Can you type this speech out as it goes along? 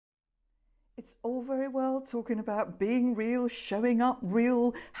It's all very well talking about being real, showing up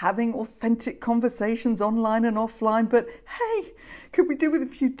real, having authentic conversations online and offline, but hey, could we do with a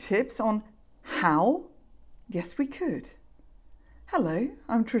few tips on how? Yes, we could. Hello,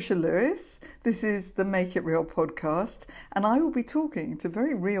 I'm Trisha Lewis. This is the Make It Real podcast, and I will be talking to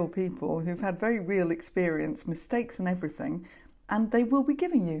very real people who've had very real experience, mistakes and everything, and they will be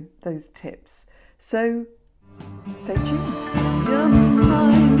giving you those tips. So, stay tuned. Your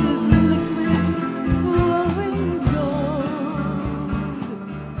mind is liquid, flowing gold.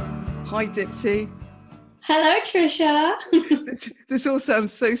 Hi, Dipti. Hello, Trisha. This all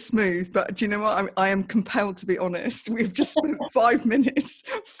sounds so smooth, but do you know what? I am compelled to be honest. We've just spent 5 minutes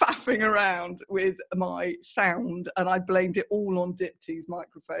faffing around with my sound, and I blamed it all on Dipti's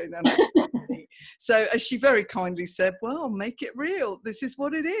microphone. And so, as she very kindly said, well, make it real. This is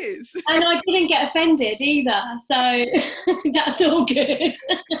what it is. And I didn't get offended either, so that's all good.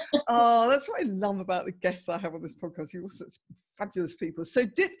 Oh, that's what I love about the guests I have on this podcast. You're all such fabulous people. So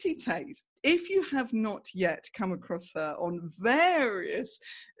Dipti Tate, if you have not yet come across her on various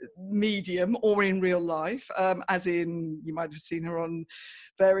medium or in real life, as in you might have seen her on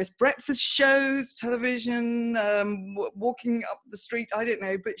various breakfast shows, television, walking up the street, I don't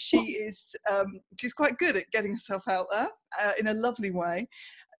know, but she's quite good at getting herself out there in a lovely way.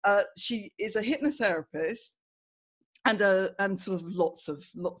 She is a hypnotherapist. And sort of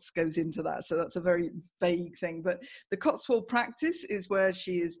lots goes into that. So that's a very vague thing. But the Cotswold practice is where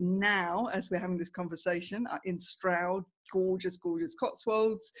she is now, as we're having this conversation, in Stroud, gorgeous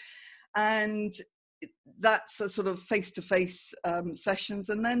Cotswolds. And that's a sort of face-to-face sessions.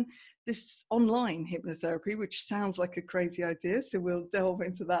 And then this online hypnotherapy, which sounds like a crazy idea. So we'll delve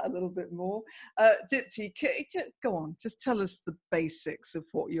into that a little bit more. Dipti, go on, just tell us the basics of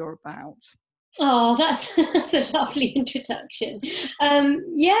what you're about. Oh, that's a lovely introduction.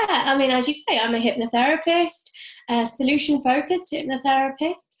 Yeah, I mean, as you say, I'm a hypnotherapist, a solution-focused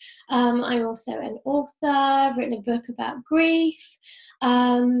hypnotherapist. I'm also an author. I've written a book about grief,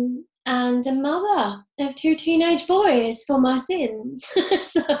 and a mother of 2 teenage boys for my sins.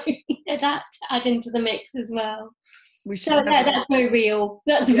 So that add into the mix as well. That's very real.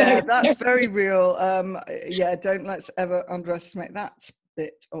 That's very real. Let's ever underestimate that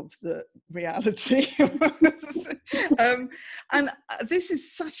bit of the reality. And this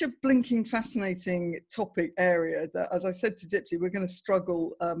is such a blinking fascinating topic area that, as I said to Dipti, we're going to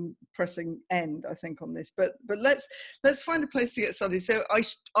struggle pressing end, I think, on this, but let's find a place to get started. So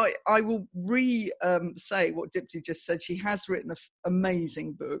I will say what Dipti just said. She has written an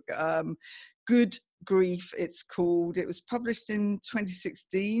amazing book, Good Grief it's called. It was published in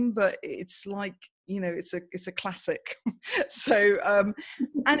 2016, but it's like, it's a classic. So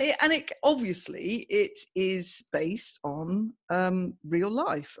and it obviously it is based on real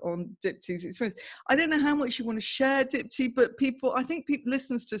life, on Dipti's experience. I don't know how much you want to share, Dipti, but I think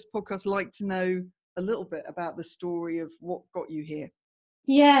listeners to this podcast like to know a little bit about the story of what got you here.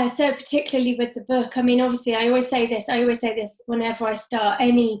 Yeah, so particularly with the book, I mean, obviously I always say this whenever I start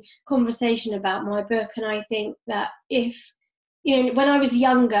any conversation about my book, and I think that when I was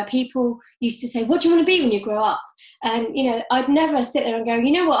younger, people used to say, what do you want to be when you grow up? And, I'd never sit there and go,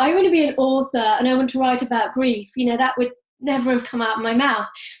 you know what, I want to be an author and I want to write about grief. That would never have come out of my mouth.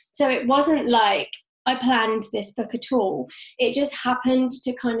 So it wasn't like I planned this book at all. It just happened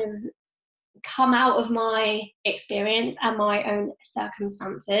to kind of come out of my experience and my own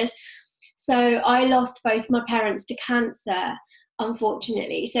circumstances. So I lost both my parents to cancer,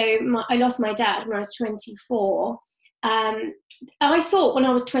 unfortunately. So I lost my dad when I was 24. I thought when I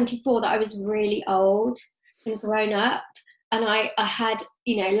was 24 that I was really old and grown up, and I had,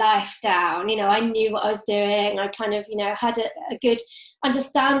 life down. I knew what I was doing. I kind of, had a good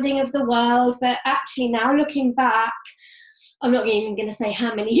understanding of the world. But actually now looking back, I'm not even going to say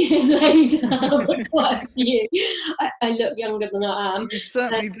how many years later, but quite a few. I look younger than I am. You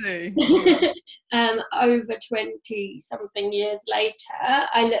certainly do. Over 20-something years later,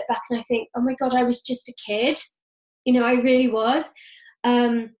 I look back and I think, oh my God, I was just a kid. I really was.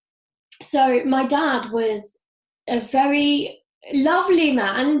 So my dad was a very lovely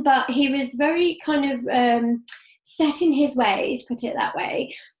man, but he was very kind of set in his ways, put it that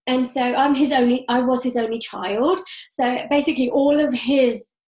way. And so I was his only child. So basically all of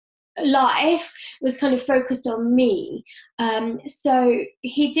his life was kind of focused on me. So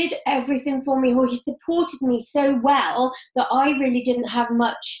he did everything for me, or he supported me so well that I really didn't have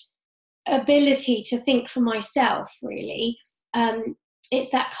much ability to think for myself, really. It's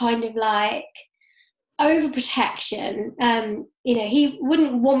that kind of like overprotection. He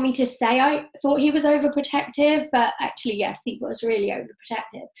wouldn't want me to say I thought he was overprotective, but actually, yes, he was really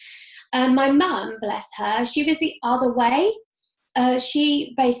overprotective. And my mum, bless her, she was the other way.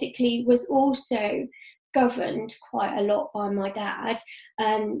 She basically was also governed quite a lot by my dad,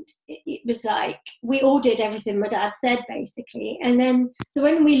 and it was like we all did everything my dad said, basically. And then, so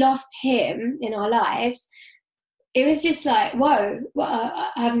when we lost him in our lives, it was just like, whoa,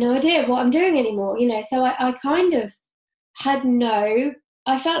 I have no idea what I'm doing anymore, you know. So I kind of had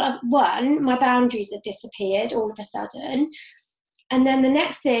I felt like, one, my boundaries had disappeared all of a sudden. And then the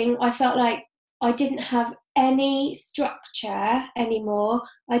next thing, I felt like I didn't have any structure anymore.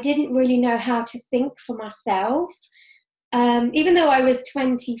 I didn't really know how to think for myself. Even though I was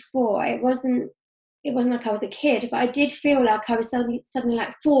 24, it wasn't like I was a kid, but I did feel like I was suddenly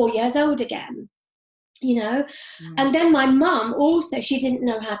like 4 years old again, you know. And then my mum also, she didn't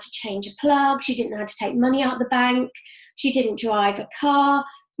know how to change a plug. She didn't know how to take money out of the bank. She didn't drive a car.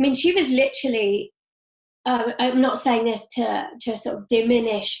 I mean, she was literally, I'm not saying this to sort of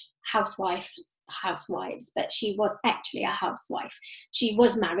diminish housewives, but she was actually a housewife. She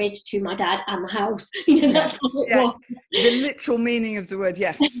was married to my dad and the house. You know, that's what it was. The literal meaning of the word,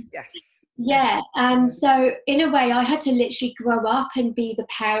 yes. Yeah, and so in a way, I had to literally grow up and be the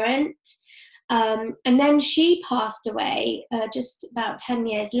parent. And then she passed away just about 10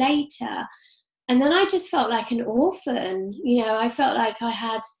 years later. And then I just felt like an orphan. You know, I felt like I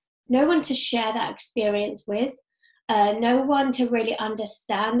had no one to share that experience with, no one to really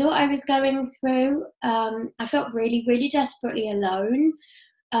understand what I was going through. I felt really, really desperately alone,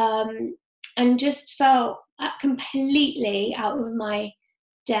 and just felt completely out of my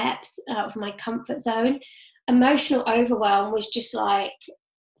depth, out of my comfort zone. Emotional overwhelm was just like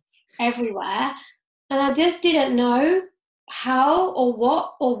everywhere, and I just didn't know how or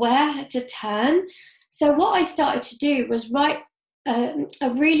what or where to turn. So what I started to do was write a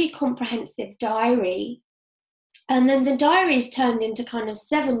really comprehensive diary, and then the diaries turned into kind of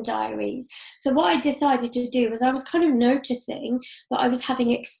 7 diaries. So what I decided to do was, I was kind of noticing that I was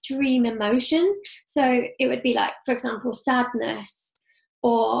having extreme emotions. So it would be like, for example, sadness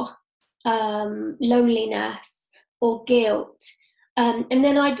or loneliness or guilt. And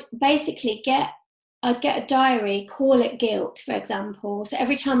then I'd basically get a diary, call it guilt, for example. So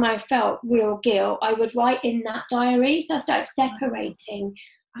every time I felt real guilt, I would write in that diary. So I started separating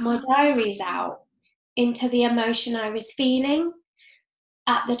my diaries out into the emotion I was feeling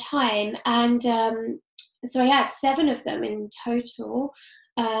at the time. And so I had 7 of them in total.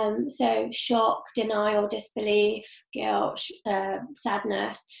 So shock, denial, disbelief, guilt,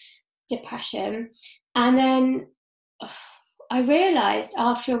 sadness, depression. And then I realised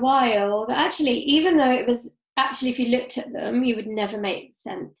after a while that actually, even though it was actually, if you looked at them, you would never make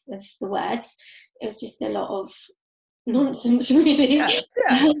sense of the words. It was just a lot of nonsense, really.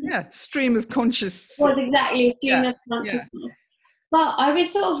 Yeah. Stream of consciousness. Was exactly a stream of consciousness. Yeah. But I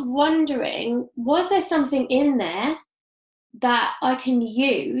was sort of wondering, was there something in there that I can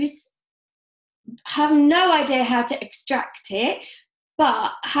use? Have no idea how to extract it,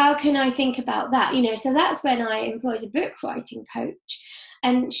 but how can I think about that? You know, so that's when I employed a book writing coach,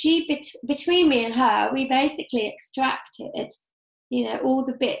 and she, between me and her, we basically extracted, you know, all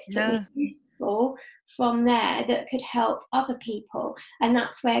the bits that were useful from there that could help other people. And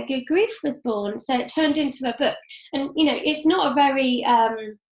that's where Good Grief was born. So it turned into a book. And, you know, it's not very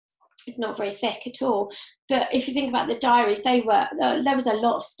thick at all. But if you think about the diaries, there was a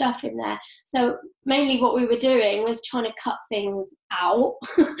lot of stuff in there. So mainly what we were doing was trying to cut things out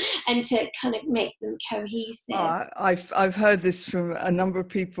and to kind of make them cohesive. I've heard this from a number of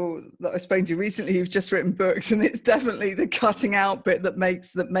people that I've spoken to recently who've just written books, and it's definitely the cutting out bit that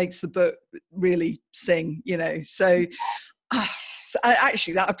makes the book really sing, you know. So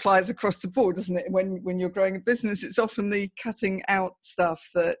actually that applies across the board, doesn't it? When you're growing a business, it's often the cutting out stuff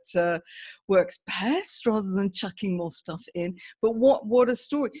that works best rather than chucking more stuff in. But what a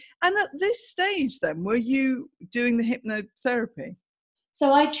story. And at this stage then, were you doing the hypnotherapy?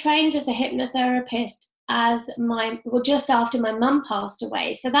 So I trained as a hypnotherapist just after my mum passed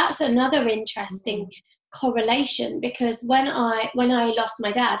away. So that's another interesting correlation, because when I lost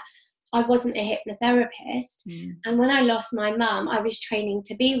my dad, I wasn't a hypnotherapist. And when I lost my mum, I was training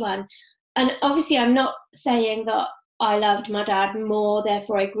to be one. And obviously I'm not saying that I loved my dad more,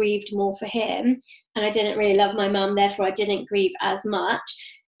 therefore I grieved more for him, and I didn't really love my mum, therefore I didn't grieve as much.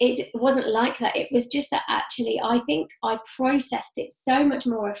 It wasn't like that. It was just that actually I think I processed it so much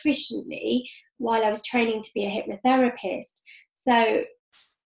more efficiently while I was training to be a hypnotherapist. So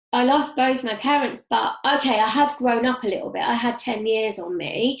I lost both my parents, but okay, I had grown up a little bit. I had 10 years on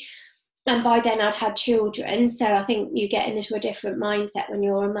me. And by then I'd had children, so I think you get into a different mindset when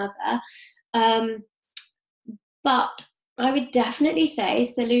you're a mother. But I would definitely say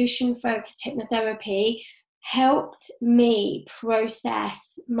solution-focused hypnotherapy helped me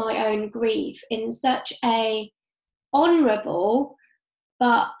process my own grief in such a honourable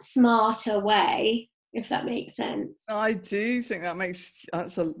but smarter way, if that makes sense. I do think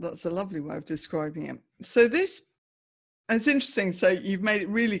that's a lovely way of describing it. So it's interesting. So you've made it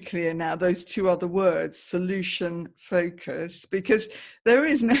really clear now, those two other words, solution focused, because there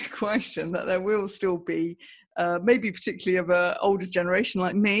is no question that there will still be, maybe particularly of an older generation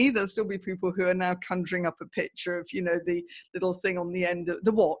like me, there'll still be people who are now conjuring up a picture of, the little thing on the end of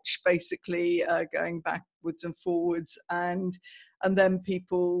the watch, basically going backwards and forwards, and then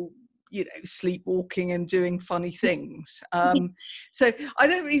people sleepwalking and doing funny things. So I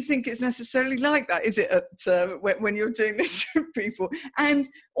don't really think it's necessarily like that, is it, when you're doing this with people? And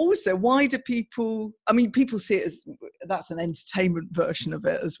also, why do people, people see it as, that's an entertainment version of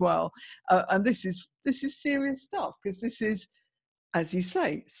it as well. And this is serious stuff, because this is, as you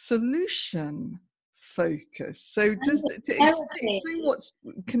say, solution focus. So explain what's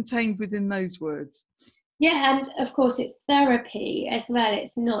contained within those words. Yeah, and of course it's therapy as well.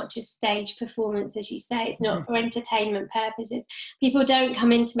 It's not just stage performance, as you say. It's not for entertainment purposes. People don't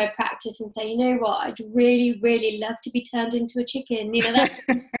come into my practice and say, you know what, I'd really, really love to be turned into a chicken. That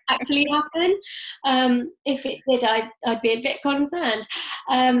doesn't actually happen. If it did, I'd be a bit concerned.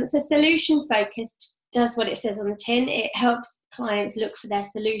 So solution focused does what it says on the tin. It helps clients look for their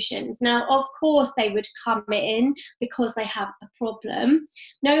solutions. Now, of course, they would come in because they have a problem.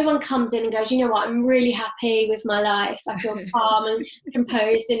 No one comes in and goes, you know what, I'm really happy with my life. I feel calm and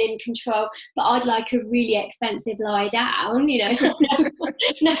composed and in control, but I'd like a really expensive lie down.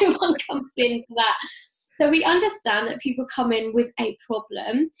 No one comes in for that. So we understand that people come in with a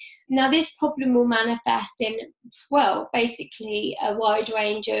problem. Now, this problem will manifest in, basically a wide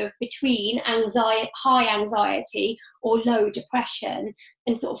range of between high anxiety or low depression,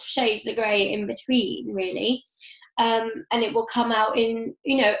 and sort of shades of grey in between, really. And it will come out in,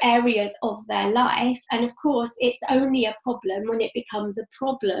 areas of their life. And of course, it's only a problem when it becomes a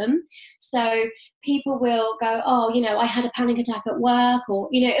problem. So people will go, I had a panic attack at work, or,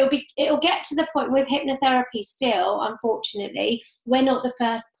 it'll get to the point with hypnotherapy still, unfortunately, we're not the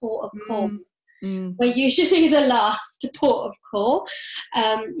first port of call. We're usually the last port of call,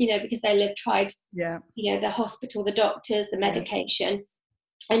 because they'll have tried, the hospital, the doctors, the medication.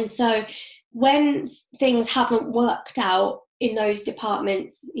 And so when things haven't worked out in those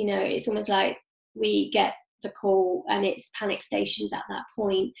departments, it's almost like we get the call and it's panic stations at that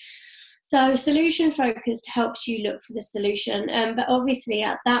point. So solution focused helps you look for the solution. But obviously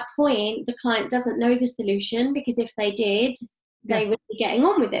at that point, the client doesn't know the solution, because if they did, they would be getting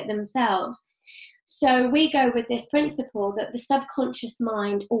on with it themselves. So we go with this principle that the subconscious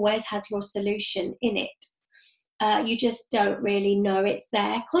mind always has your solution in it. You just don't really know it's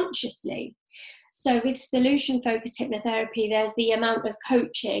there consciously. So with solution-focused hypnotherapy, there's the amount of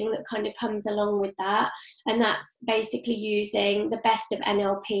coaching that kind of comes along with that. And that's basically using the best of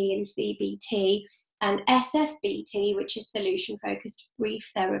NLP and CBT and SFBT, which is solution-focused brief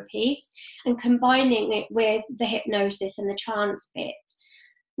therapy, and combining it with the hypnosis and the trance bit.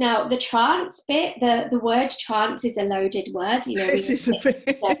 Now, the trance bit, the word trance is a loaded word.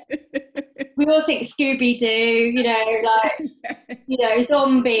 We all think Scooby-Doo,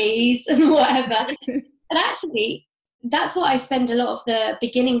 zombies and whatever. And actually, that's what I spend a lot of the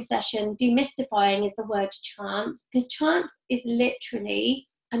beginning session demystifying, is the word trance, because trance is literally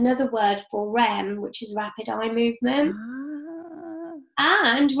another word for REM, which is rapid eye movement.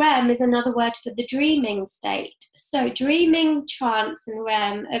 And REM is another word for the dreaming state. So dreaming, trance, and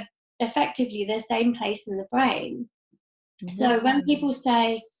REM are effectively the same place in the brain. So when people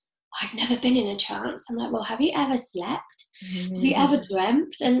say, I've never been in a trance, I'm like, well, have you ever slept? Have you ever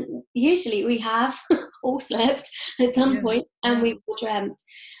dreamt? And usually we have all slept at some point, and we've all dreamt.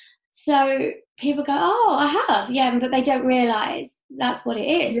 So people go, oh, I have, but they don't realise that's what it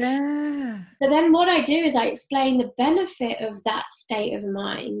is. But then what I do is I explain the benefit of that state of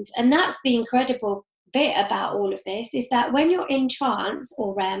mind. And that's the incredible bit about all of this, is that when you're in trance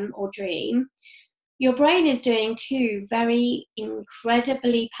or REM or dream, your brain is doing two very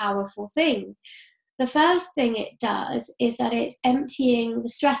incredibly powerful things. The first thing it does is that it's emptying the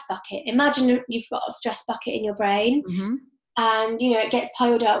stress bucket. Imagine you've got a stress bucket in your brain. And, it gets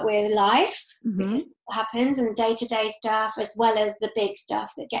piled up with life, because it happens, and day-to-day stuff, as well as the big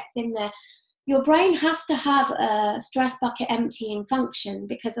stuff that gets in there. Your brain has to have a stress bucket emptying function,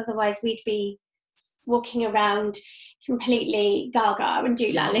 because otherwise we'd be walking around completely gaga and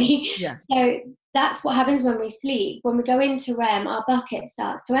doolally. So that's what happens when we sleep. When we go into REM, our bucket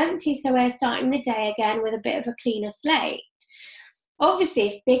starts to empty, so we're starting the day again with a bit of a cleaner slate. Obviously,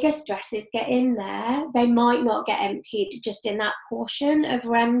 if bigger stresses get in there, they might not get emptied just in that portion of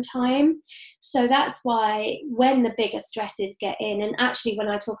REM time. So that's why when the bigger stresses get in, and actually when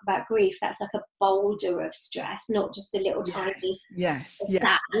I talk about grief, that's like a boulder of stress, not just a little tiny sand,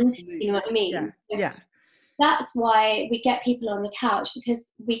 you know what I mean? Yeah. That's why we get people on the couch, because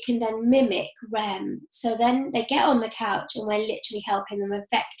we can then mimic REM. So then they get on the couch and we're literally helping them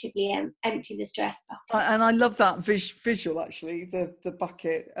effectively empty the stress bucket. And I love that visual, actually, the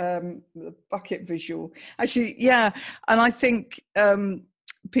bucket visual. Actually, yeah. And I think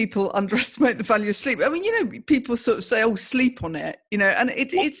people underestimate the value of sleep. I mean, you know, people sort of say, "Oh, sleep on it," you know, and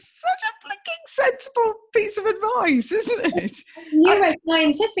it's such a flicking sensible piece of advice, isn't it?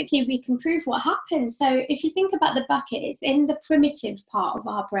 Neuroscientifically, we can prove what happens. So if you think about the bucket, it's in the primitive part of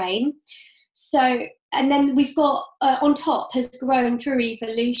our brain. So, and then we've got on top has grown through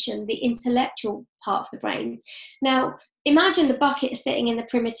evolution the intellectual part of the brain. Now, imagine the bucket sitting in the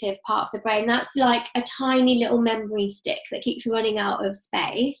primitive part of the brain. That's like a tiny little memory stick that keeps running out of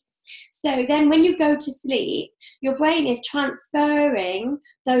space. So then when you go to sleep, your brain is transferring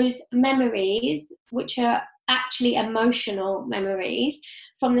those memories, which are actually emotional memories,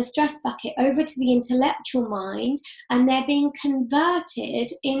 from the stress bucket over to the intellectual mind, and they're being converted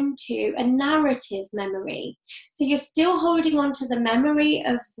into a narrative memory. So you're still holding on to the memory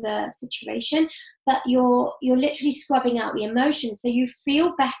of the situation, but you're literally scrubbing out the emotion, so you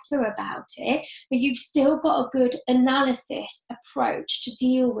feel better about it, but you've still got a good analysis approach to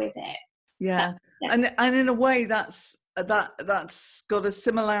deal with it. Yeah, and in a way that's got a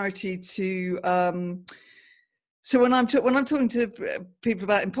similarity to so when I'm talking to people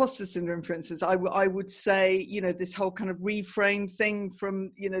about imposter syndrome, for instance, I would say, you know, this whole kind of reframe thing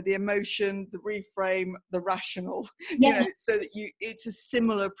from, you know, the emotion, the reframe, the rational, you know, so that it's a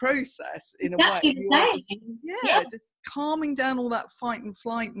similar process in a way. You are just calming down all that fight and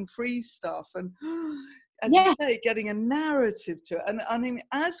flight and freeze stuff, and as you say, getting a narrative to it. And I mean,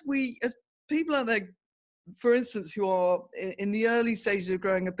 as people out there, for instance, who are in the early stages of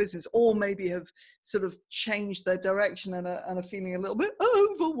growing a business, or maybe have sort of changed their direction and are feeling a little bit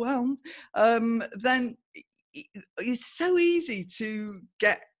overwhelmed, then it's so easy to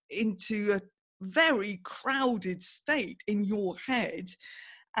get into a very crowded state in your head.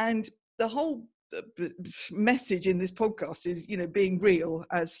 And the whole message in this podcast is, you know, being real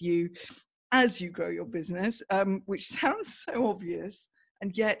as you grow your business, which sounds so obvious,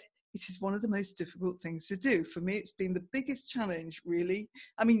 and yet it is one of the most difficult things to do. For me, it's been the biggest challenge, really.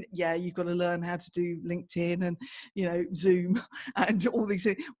 I mean, yeah, you've got to learn how to do LinkedIn and, you know, Zoom and all these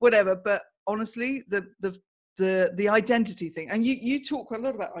things, whatever. But honestly, the identity thing, and you talk a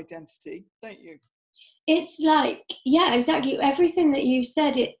lot about identity, don't you? It's like, yeah, exactly. Everything that you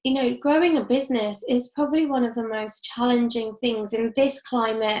said, you know, growing a business is probably one of the most challenging things in this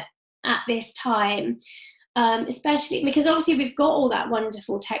climate at this time. Especially because obviously we've got all that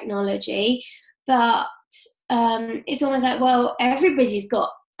wonderful technology, but it's almost like, well, everybody's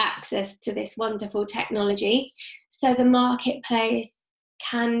got access to this wonderful technology, so the marketplace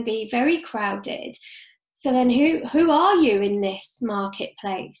can be very crowded. So then who are you in this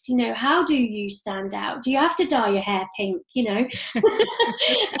marketplace? You know, how do you stand out? Do you have to dye your hair pink, you know?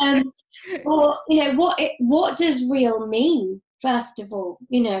 Or, you know, what does real mean, first of all,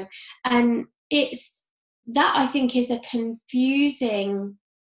 you know? And it's that, I think, is a confusing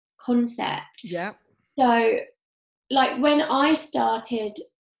concept. Yeah. So, like, when I started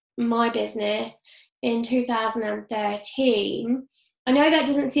my business in 2013, I know that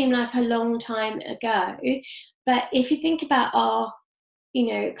doesn't seem like a long time ago, but if you think about our, you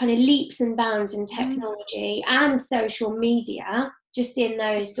know, kind of leaps and bounds in technology and social media, just in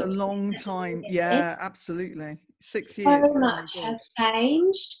those it's a long time. Yeah, absolutely. 6 years. So much has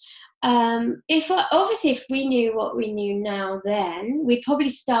changed. If we knew what we knew now then, we'd probably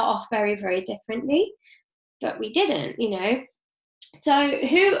start off very, very differently, but we didn't, you know. So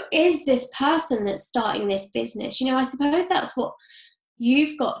who is this person that's starting this business? You know, I suppose that's what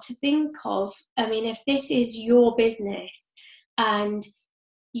you've got to think of. I mean, if this is your business and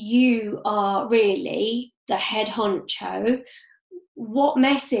you are really the head honcho, what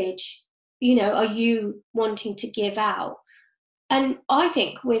message, you know, are you wanting to give out? And I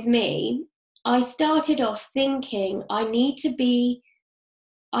think with me, I started off thinking I need to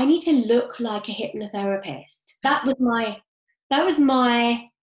look like a hypnotherapist. That was my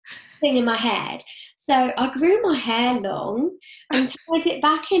thing in my head. So I grew my hair long and tied it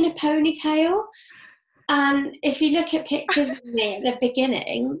back in a ponytail. And if you look at pictures of me at the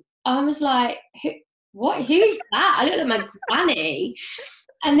beginning, I was like, who's that? I looked like my granny.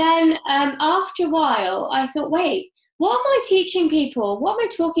 And then after a while, I thought, wait, what am I teaching people? What am I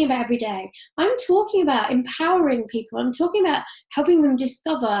talking about every day? I'm talking about empowering people. I'm talking about helping them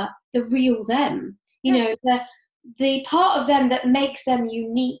discover the real them, you know, the part of them that makes them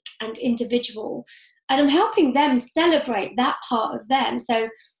unique and individual. And I'm helping them celebrate that part of them. So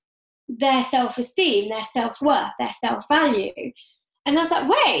their self-esteem, their self-worth, their self-value. And I was like,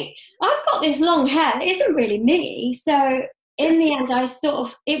 wait, I've got this long hair. It isn't really me. So in the end,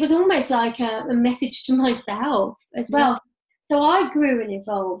 it was almost like a message to myself as well. So I grew and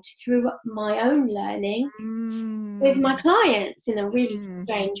evolved through my own learning with my clients in a really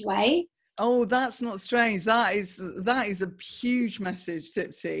strange way. Oh, that's not strange. That is a huge message,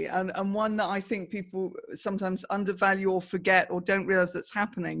 Dipti, and one that I think people sometimes undervalue or forget or don't realize that's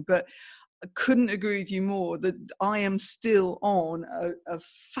happening. But I couldn't agree with you more that I am still on a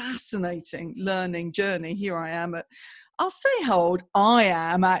fascinating learning journey. Here I am I'll say how old I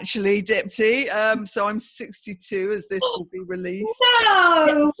am actually, Dipti. So I'm 62 as this will be released.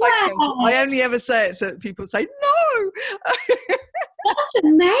 No, wow. I only ever say it so that people say no. That's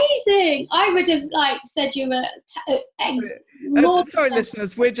amazing. I would have said you were sorry,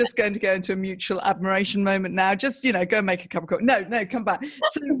 listeners, we're just going to go into a mutual admiration moment now. Just, go and make a cup of coffee. No, come back.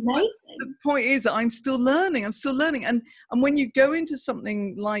 That's amazing. The point is that I'm still learning. And when you go into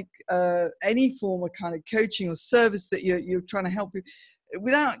something like any form of kind of coaching or service that you're trying to help with,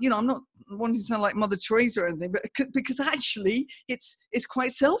 without, I'm not wanting to sound like Mother Teresa or anything, but because actually it's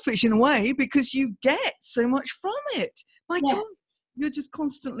quite selfish in a way, because you get so much from it. My God. You're just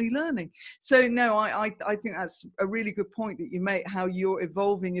constantly learning. So no, I think that's a really good point that you make, how you're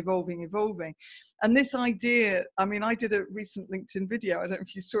evolving. And this idea, I mean, I did a recent LinkedIn video, I don't know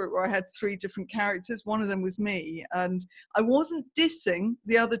if you saw it, where I had 3 different characters. One of them was me, and I wasn't dissing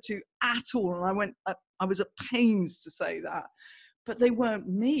the other 2 at all. And I was at pains to say that, but they weren't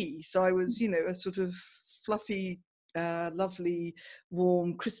me. So I was, a sort of fluffy, lovely,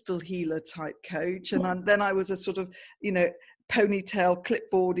 warm crystal healer type coach. And then I was a sort of, ponytail,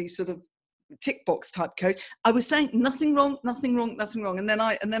 clipboardy sort of tick box type coach. I was saying nothing wrong. And then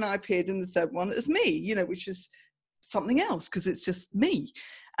I appeared in the third one as me, which is something else, because it's just me.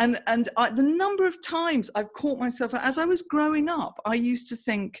 And the number of times I've caught myself, as I was growing up, I used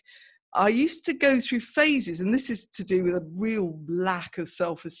to go through phases, and this is to do with a real lack of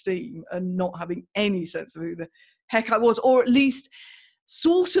self-esteem and not having any sense of who the heck I was, or at least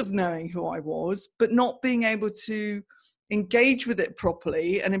sort of knowing who I was, but not being able to engage with it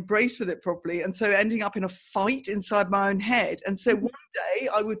properly and embrace with it properly, and so ending up in a fight inside my own head. And so one day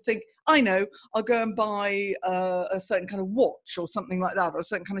I would think, I know, I'll go and buy a certain kind of watch or something like that, or a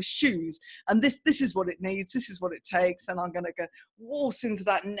certain kind of shoes, and this is what it needs, this is what it takes, and I'm going to go waltz into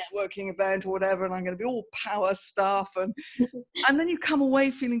that networking event or whatever, and I'm going to be all power stuff, and then you come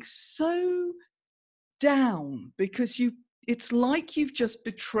away feeling so down, because it's like you've just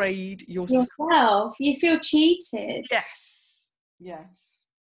betrayed yourself. You feel cheated. Yes.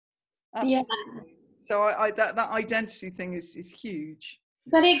 Absolutely. Yeah. So that identity thing is huge.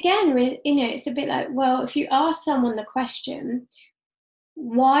 But again, it's a bit like, well, if you ask someone the question,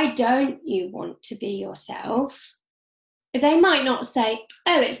 why don't you want to be yourself? They might not say,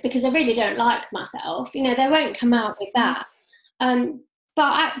 oh, it's because I really don't like myself. They won't come out with that.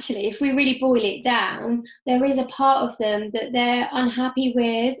 But actually, if we really boil it down, there is a part of them that they're unhappy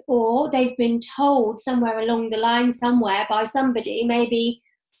with, or they've been told somewhere along the line, somewhere by somebody, maybe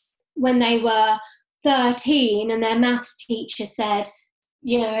when they were 13 and their maths teacher said,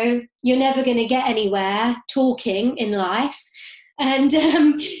 you're never going to get anywhere talking in life. And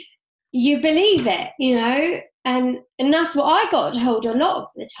you believe it, and that's what I got told a lot of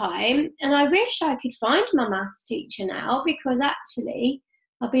the time. And I wish I could find my maths teacher now, because actually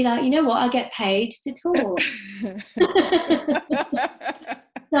I'll be like, you know what, I get paid to talk.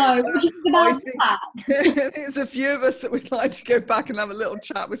 So what do you think about that? There's a few of us that would like to go back and have a little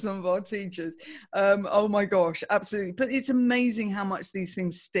chat with some of our teachers. Oh my gosh, absolutely. But it's amazing how much these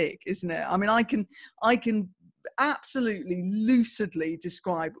things stick, isn't it? I mean, I can absolutely lucidly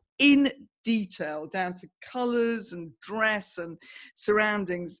describe in detail, down to colours and dress and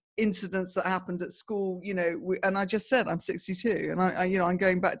surroundings, incidents that happened at school, and I just said I'm 62, and I'm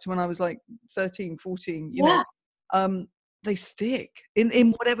going back to when I was like 13, 14, they stick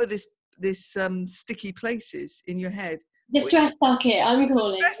in whatever this sticky place is in your head. The stress bucket, I'm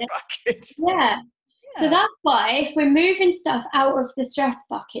calling it. Stress bucket. Yeah. So that's why if we're moving stuff out of the stress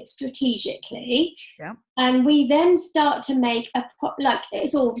bucket strategically, Yeah. and we then start to make like,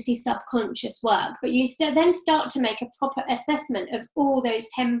 it's obviously subconscious work, but you then start to make a proper assessment of all those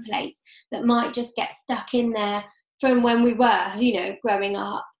templates that might just get stuck in there from when we were, you know, growing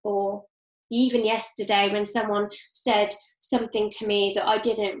up, or even yesterday when someone said something to me that I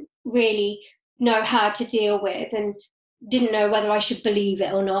didn't really know how to deal with and didn't know whether I should believe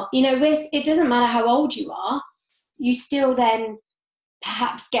it or not. You know, it doesn't matter how old you are, you still then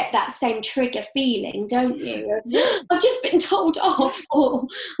perhaps get that same trigger feeling, don't you? I've just been told off, or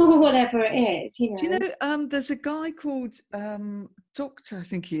whatever it is, you know. Do you know, there's a guy called Doctor, I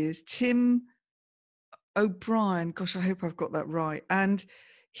think he is, Tim O'Brien. Gosh, I hope I've got that right. And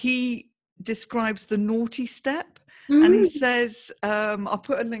he describes the naughty step. And he says, I'll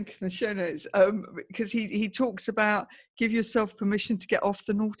put a link in the show notes, because he talks about give yourself permission to get off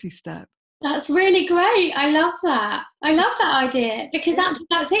the naughty step. That's really great. I love that. I love that idea, because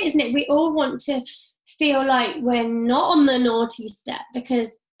that's it, isn't it? We all want to feel like we're not on the naughty step,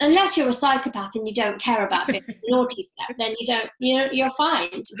 because unless you're a psychopath and you don't care about being on the naughty step, then you're fine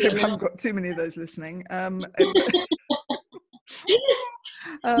to be. I haven't got too many of those listening.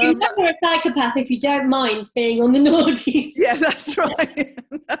 You know you're a psychopath if you don't mind being on the naughty step. Yeah, that's right.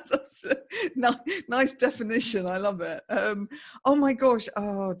 That's nice definition. I love it. Oh my gosh.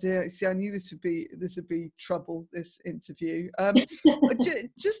 Oh dear. See, I knew this would be trouble, this interview.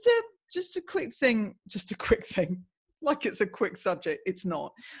 Just a quick thing. Like it's a quick subject. It's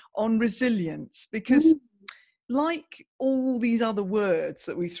not, on resilience, because like all these other words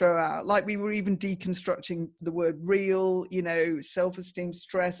that we throw out, like we were even deconstructing the word real, you know, self-esteem,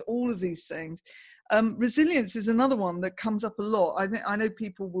 stress, all of these things. Resilience is another one that comes up a lot. I know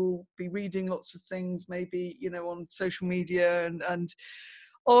people will be reading lots of things, maybe, you know, on social media and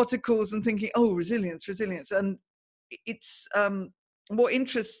articles, and thinking, oh, resilience. And it's what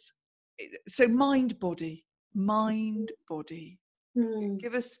interests. So mind body.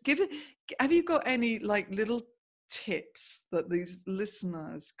 Have you got any like little tips that these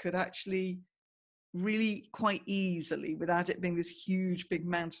listeners could actually really quite easily, without it being this huge big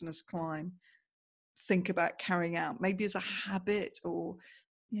mountainous climb, think about carrying out, maybe as a habit? Or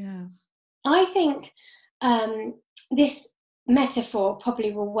I think this metaphor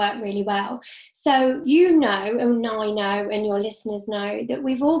probably will work really well. So you know, and I know, and your listeners know, that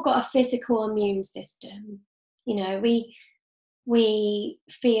we've all got a physical immune system. You know, we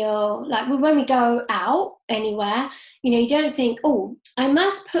feel like when we go out anywhere, you know, you don't think, oh, I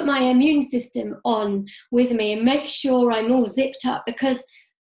must put my immune system on with me and make sure I'm all zipped up, because,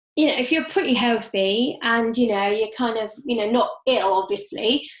 you know, if you're pretty healthy and, you know, you're kind of, you know, not ill,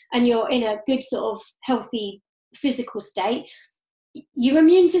 obviously, and you're in a good sort of healthy physical state, your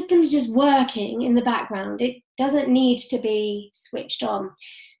immune system is just working in the background. It doesn't need to be switched on.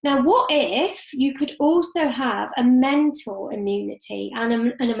 Now, what if you could also have a mental immunity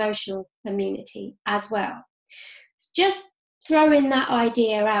and an emotional immunity as well? Just throwing that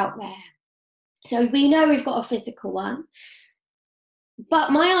idea out there. So we know we've got a physical one,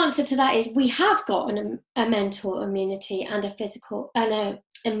 but my answer to that is we have got a mental immunity and a physical and an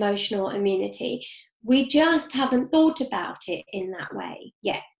emotional immunity. We just haven't thought about it in that way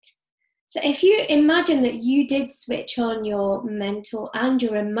yet. So if you imagine that you did switch on your mental and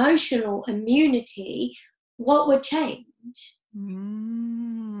your emotional immunity, what would change?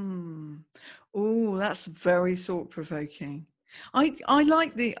 Oh, that's very thought-provoking. I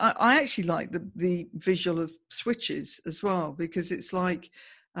actually like the visual of switches as well, because it's like,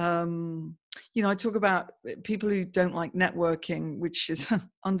 you know, I talk about people who don't like networking, which is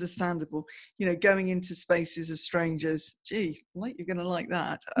understandable, you know, going into spaces of strangers. Gee, like you're going to like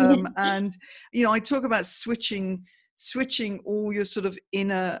that. And, you know, I talk about switching all your sort of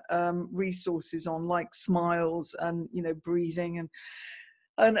inner resources on, like smiles and, you know, breathing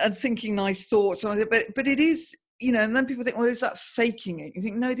and thinking nice thoughts. But it is, you know, and then people think, well, is that faking it? You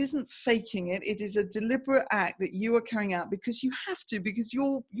think, no, it isn't faking it. It is a deliberate act that you are carrying out because you have to, because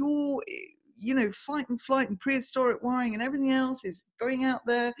you're you know, fight and flight and prehistoric wiring and everything else is going out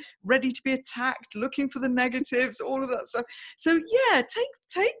there ready to be attacked, looking for the negatives, all of that stuff. So yeah,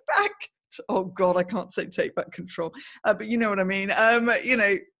 take back, oh God, I can't say take back control, but you know what I mean. You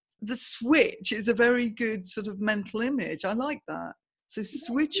know, the switch is a very good sort of mental image. I like that. So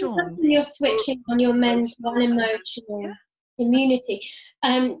switch on. You're switching on your mental and emotional immunity.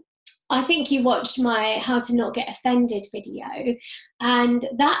 I think you watched my How to Not Get Offended video, and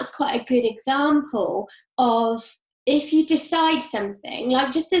that's quite a good example of, if you decide something,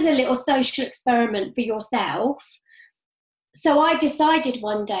 like just as a little social experiment for yourself, so I decided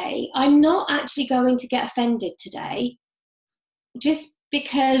one day, I'm not actually going to get offended today, just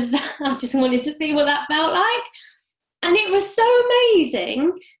because I just wanted to see what that felt like. And it was so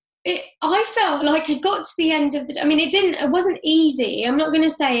amazing. I felt like I got to the end of the, I mean, it wasn't easy. I'm not going to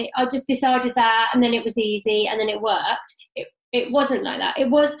say I just decided that and then it was easy and then it worked. It wasn't like that. It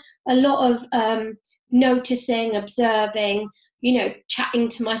was a lot of noticing, observing, chatting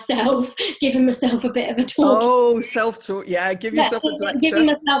to myself, giving myself a bit of a talk. Oh, self-talk. Yeah, give yourself a lecture. Giving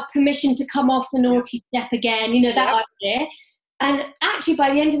myself permission to come off the naughty step again, that idea. And actually,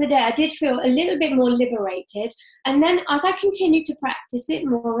 by the end of the day, I did feel a little bit more liberated. And then as I continued to practice it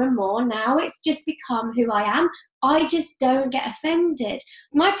more and more, now it's just become who I am. I just don't get offended.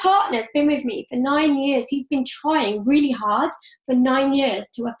 My partner's been with me for 9 years. He's been trying really hard for 9 years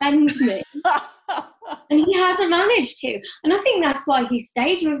to offend me. And he hasn't managed to. And I think that's why he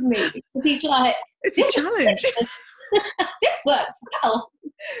stayed with me. Because he's like, it's a challenge. This works well.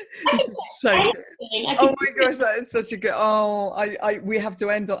 This is so good. Oh my gosh, that is such a good. We have to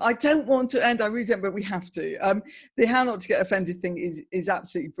end on. I don't want to end. I really don't, but we have to. The how not to get offended thing is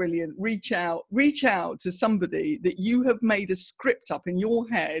absolutely brilliant. Reach out to somebody that you have made a script up in your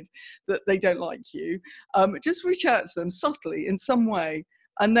head that they don't like you. Just reach out to them subtly in some way.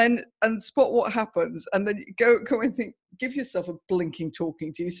 And spot what happens, and then go and think, give yourself a blinking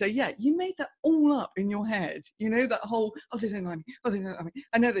talking to. You say, yeah, you made that all up in your head. That whole, they don't like me. Oh, they don't like me.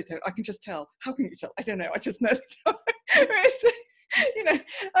 I know they don't. I can just tell. How can you tell? I don't know. I just know they don't.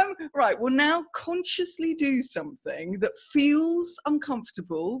 Right. Well, now consciously do something that feels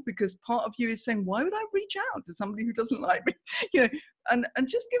uncomfortable, because part of you is saying, why would I reach out to somebody who doesn't like me? And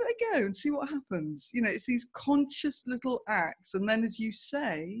just give it a go and see what happens. It's these conscious little acts. And then, as you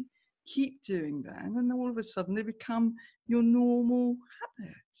say, keep doing them. And then all of a sudden they become your normal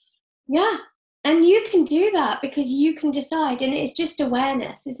habits. Yeah. And you can do that because you can decide. And it's just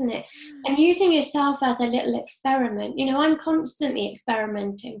awareness, isn't it? And using yourself as a little experiment. I'm constantly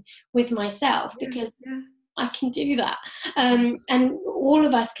experimenting with myself because I can do that. And all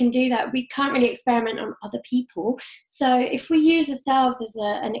of us can do that. We can't really experiment on other people. So if we use ourselves as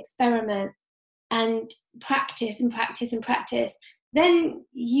an experiment and practice and practice and practice, then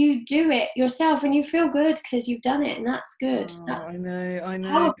you do it yourself and you feel good because you've done it, and that's good. I know.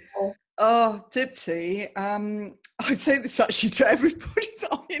 Powerful. Oh, Dipti, I say this actually to everybody that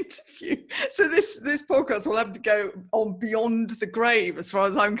I interview. So this podcast will have to go on beyond the grave as far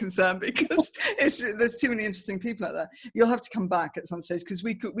as I'm concerned, because there's too many interesting people out there. You'll have to come back at some stage, because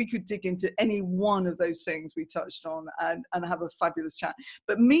we could dig into any one of those things we touched on and have a fabulous chat.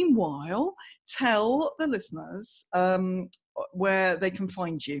 But meanwhile, tell the listeners where they can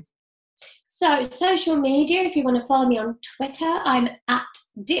find you. So social media, if you want to follow me on Twitter, I'm at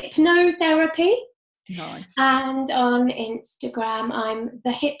Dipnotherapy. Nice. And on Instagram, I'm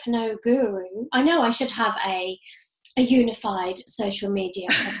the Hypno Guru. I know I should have a unified social media,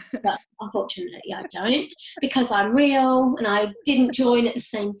 but unfortunately I don't, because I'm real and I didn't join at the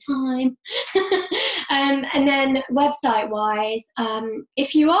same time. And then website-wise,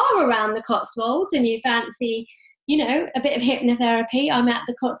 if you are around the Cotswolds and you fancy a bit of hypnotherapy, I'm at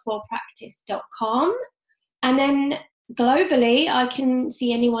thecotswoldpractice.com. And then globally, I can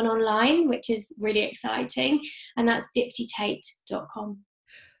see anyone online, which is really exciting. And that's diptitate.com.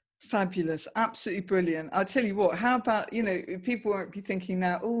 Fabulous. Absolutely brilliant. I'll tell you what, how about, people won't be thinking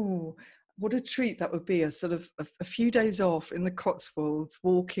now, oh, what a treat that would be, a sort of a few days off in the Cotswolds,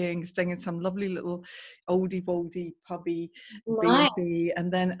 walking, staying in some lovely little oldie-boldy pubby B&B,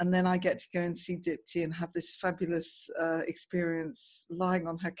 and then I get to go and see Dipti and have this fabulous experience lying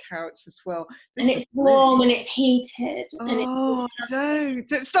on her couch as well. And it's warm and it's heated. Oh,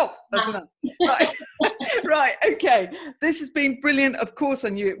 don't stop. That's enough. Right. Right. Okay. This has been brilliant. Of course, I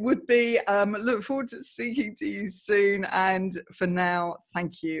knew it would be. Look forward to speaking to you soon. And for now,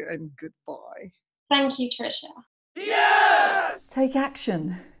 thank you and goodbye. Thank you, Tricia. Yes! Take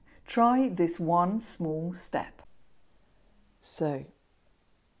action. Try this one small step. So,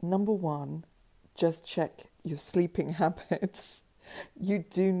 number one, just check your sleeping habits. You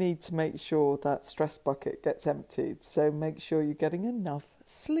do need to make sure that stress bucket gets emptied. So make sure you're getting enough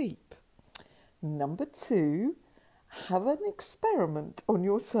sleep. Number two, have an experiment on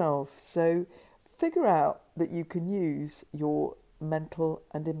yourself. So figure out that you can use your mental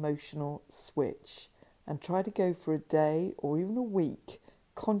and emotional switch and try to go for a day or even a week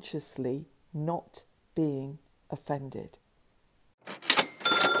consciously not being offended.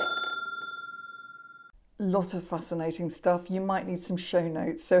 Lot of fascinating stuff. You might need some show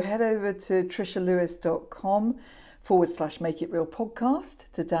notes. So head over to tricialewis.com/Make It Real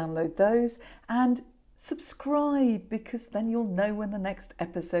podcast to download those, and subscribe, because then you'll know when the next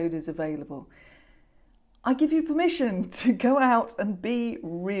episode is available. I give you permission to go out and be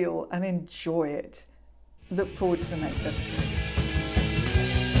real and enjoy it. Look forward to the next episode.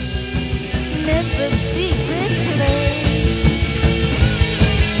 Never be